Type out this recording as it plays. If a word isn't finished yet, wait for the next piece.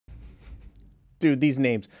Dude, these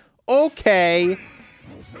names. Okay.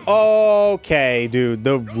 Okay, dude.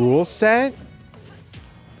 The rule set?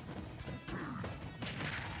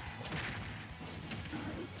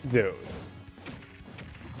 Dude.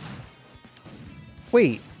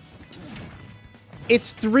 Wait.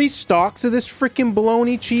 It's 3 stalks of this freaking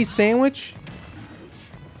bologna cheese sandwich?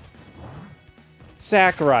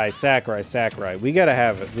 Sakurai. We gotta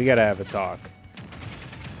have it. We gotta have a talk.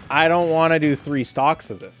 I don't want to do 3 stalks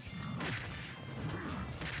of this.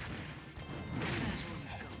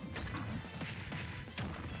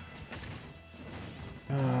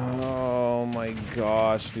 Oh my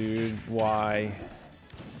gosh, dude. Why?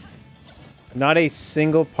 Not a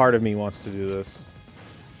single part of me wants to do this.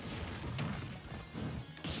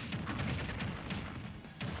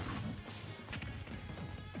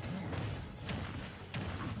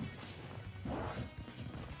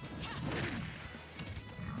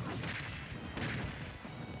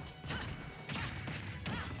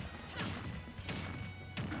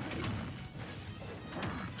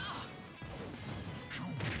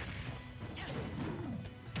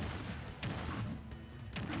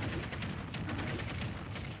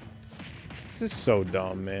 This is so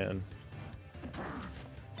dumb, man.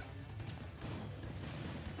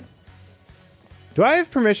 Do I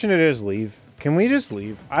have permission to just leave? Can we just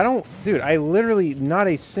leave? I don't... Dude, I literally... Not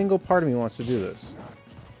a single part of me wants to do this.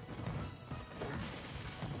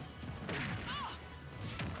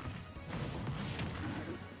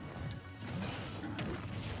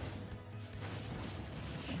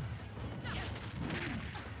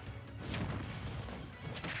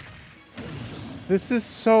 This is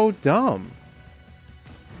so dumb.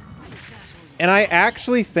 And I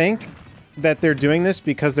actually think that they're doing this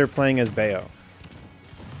because they're playing as Bayo.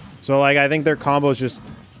 So, like, I think their combos just...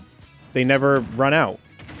 They never run out.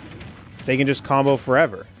 They can just combo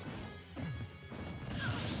forever.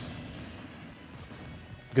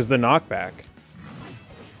 Because the knockback.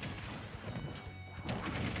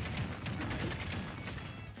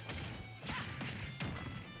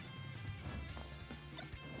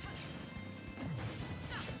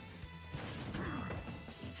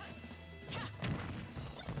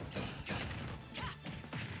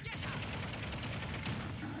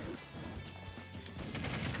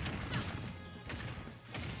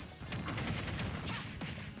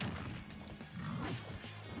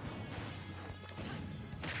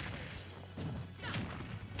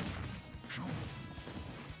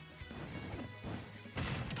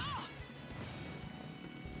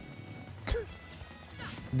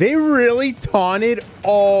 They really taunted?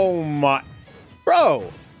 Oh my...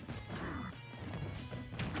 Bro!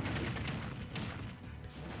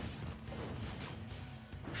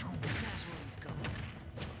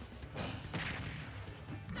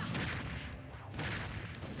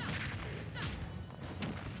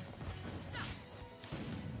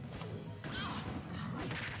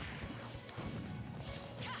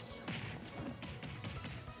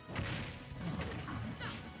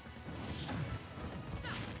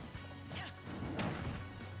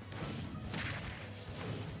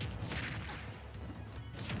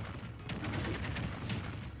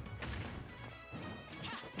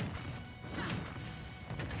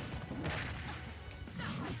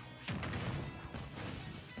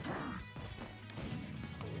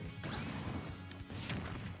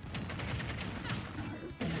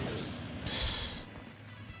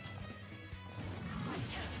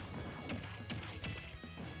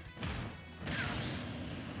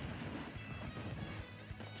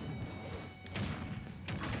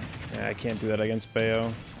 I can't do that against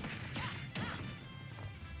Bayo.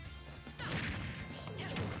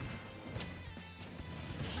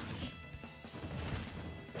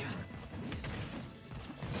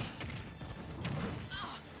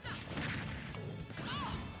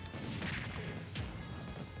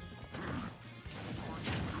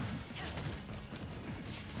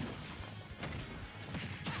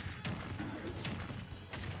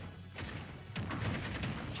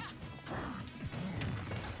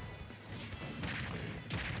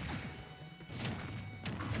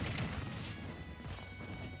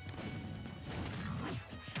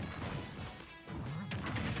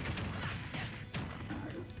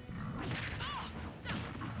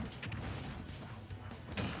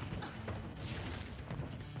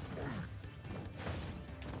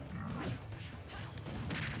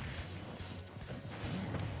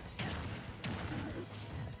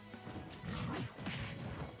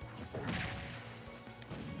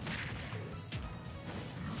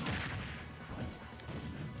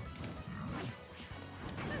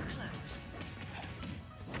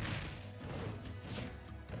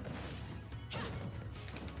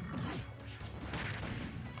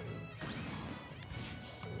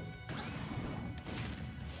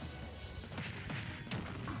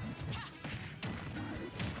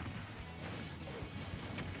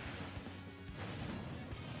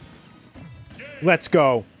 Let's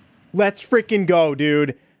go. Let's freaking go,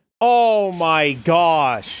 dude. Oh my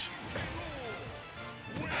gosh.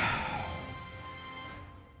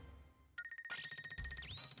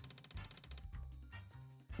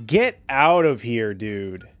 Get out of here,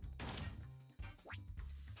 dude.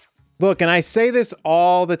 Look, and I say this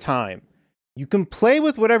all the time. You can play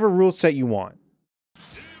with whatever rule set you want.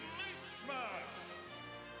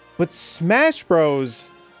 But Smash Bros.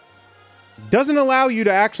 Doesn't allow you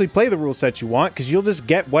to actually play the rule set you want, because you'll just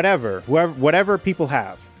get whatever people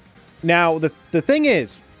have. Now, the thing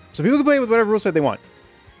is, so people can play with whatever rule set they want.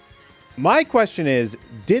 My question is,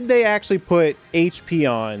 did they actually put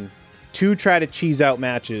HP on to try to cheese out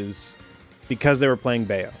matches because they were playing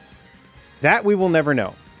Bayo? That we will never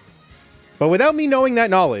know. But without me knowing that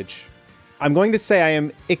knowledge, I'm going to say I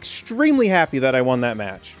am extremely happy that I won that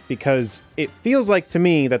match, because it feels like to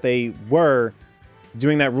me that they were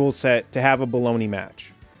doing that rule set to have a baloney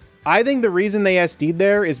match. I think the reason they SD'd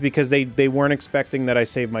there is because they weren't expecting that I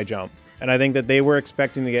saved my jump. And I think that they were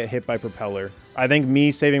expecting to get hit by Propeller. I think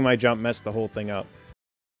me saving my jump messed the whole thing up.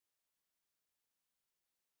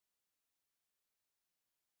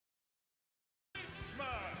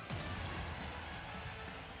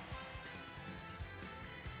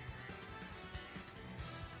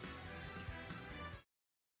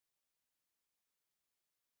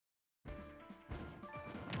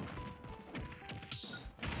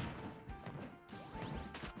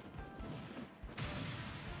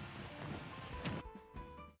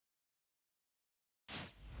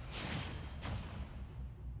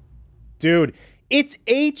 Dude, it's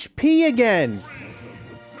HP again!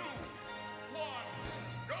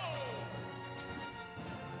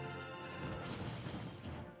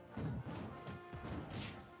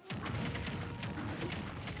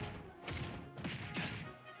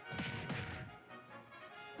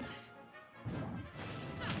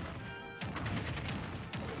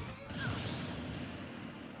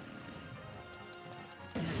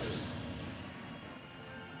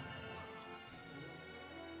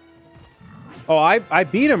 Oh, I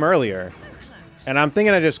beat him earlier. And I'm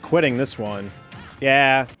thinking of just quitting this one.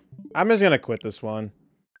 Yeah, I'm just gonna quit this one.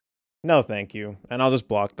 No, thank you. And I'll just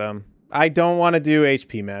block them. I don't want to do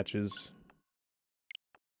HP matches.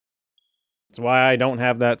 That's why I don't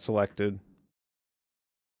have that selected.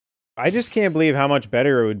 I just can't believe how much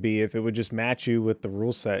better it would be if it would just match you with the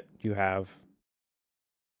rule set you have.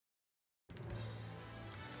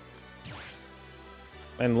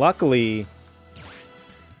 And luckily,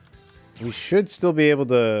 we should still be able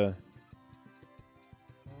to...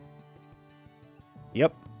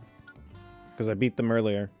 Yep. Because I beat them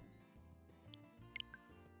earlier.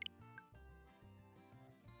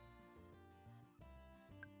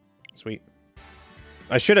 Sweet.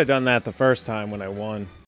 I should have done that the first time when I won.